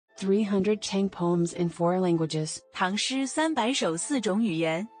300 Tang poems in 4 languages. 唐诗300首4种语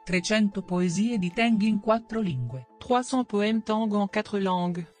言。300 poesie di Tang in 4 lingue. 300 poèmes Tang en 4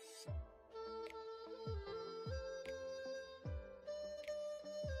 langues.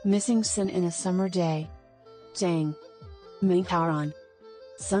 Missing Sun in a summer day. Tang. MENG HAORAN.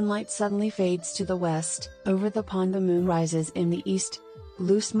 Sunlight suddenly fades to the west, over the pond the moon rises in the east.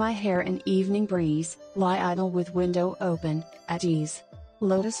 Loose my hair in evening breeze, lie idle with window open, at ease.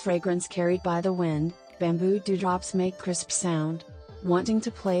 Lotus fragrance carried by the wind, bamboo dewdrops make crisp sound. Wanting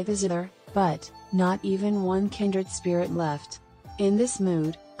to play the zither, but, not even one kindred spirit left. In this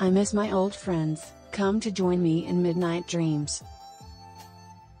mood, I miss my old friends, come to join me in midnight dreams.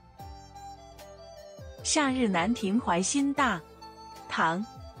 夏日南亭怀辛大，唐，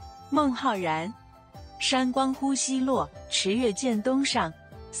孟浩然。山光忽西落，池月渐东上，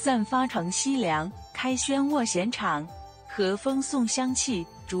散发乘夕凉，开轩卧闲敞。荷风送香气，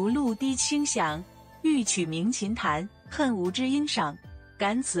竹露滴清响。欲取鸣琴弹，恨无知音赏。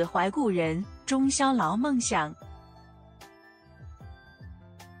感此怀故人，中宵劳梦想。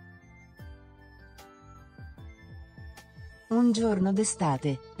Un giorno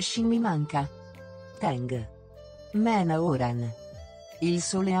d'estate, mi manca. Tang. MENG HAORAN. Il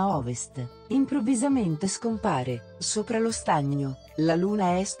sole a ovest, improvvisamente scompare, sopra lo stagno, la luna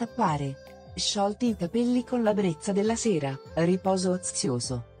a est appare. Sciolti i capelli con la brezza della sera, riposo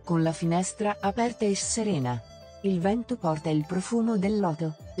ozioso, con la finestra aperta e serena. Il vento porta il profumo del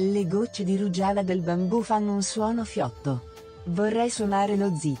loto, le gocce di rugiada del bambù fanno un suono fiotto. Vorrei suonare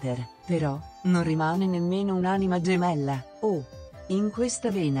lo zither, però, non rimane nemmeno un'anima gemella, oh! In questa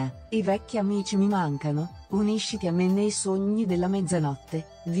vena, i vecchi amici mi mancano, unisciti a me nei sogni della mezzanotte,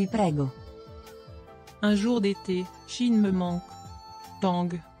 vi prego. Un jour d'été, Chine me manque.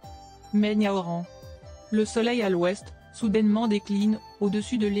 Tang. MENG HAORAN. Le soleil à l'ouest, soudainement décline,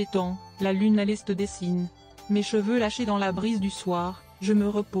 au-dessus de l'étang, la lune à l'est dessine. Mes cheveux lâchés dans la brise du soir, je me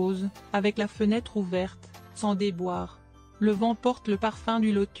repose, avec la fenêtre ouverte, sans déboire. Le vent porte le parfum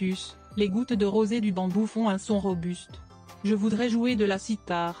du lotus, les gouttes de rosée du bambou font un son robuste. Je voudrais jouer de la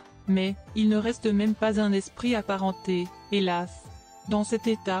cithare, mais, il ne reste même pas un esprit apparenté, hélas. Dans cet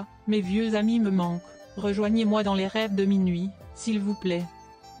état, mes vieux amis me manquent, rejoignez-moi dans les rêves de minuit, s'il vous plaît.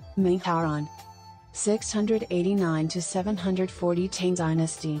 MENG HAORAN. 689 to 740 Tang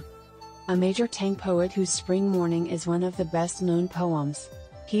Dynasty. A major Tang poet whose Spring Morning is one of the best known poems.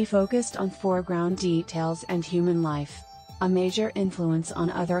 He focused on foreground details and human life. A major influence on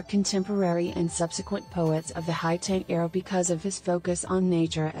other contemporary and subsequent poets of the High Tang era because of his focus on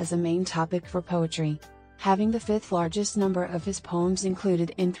nature as a main topic for poetry. Having the 5th largest number of his poems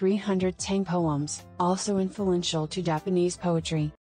included in 300 Tang poems, also influential to Japanese poetry.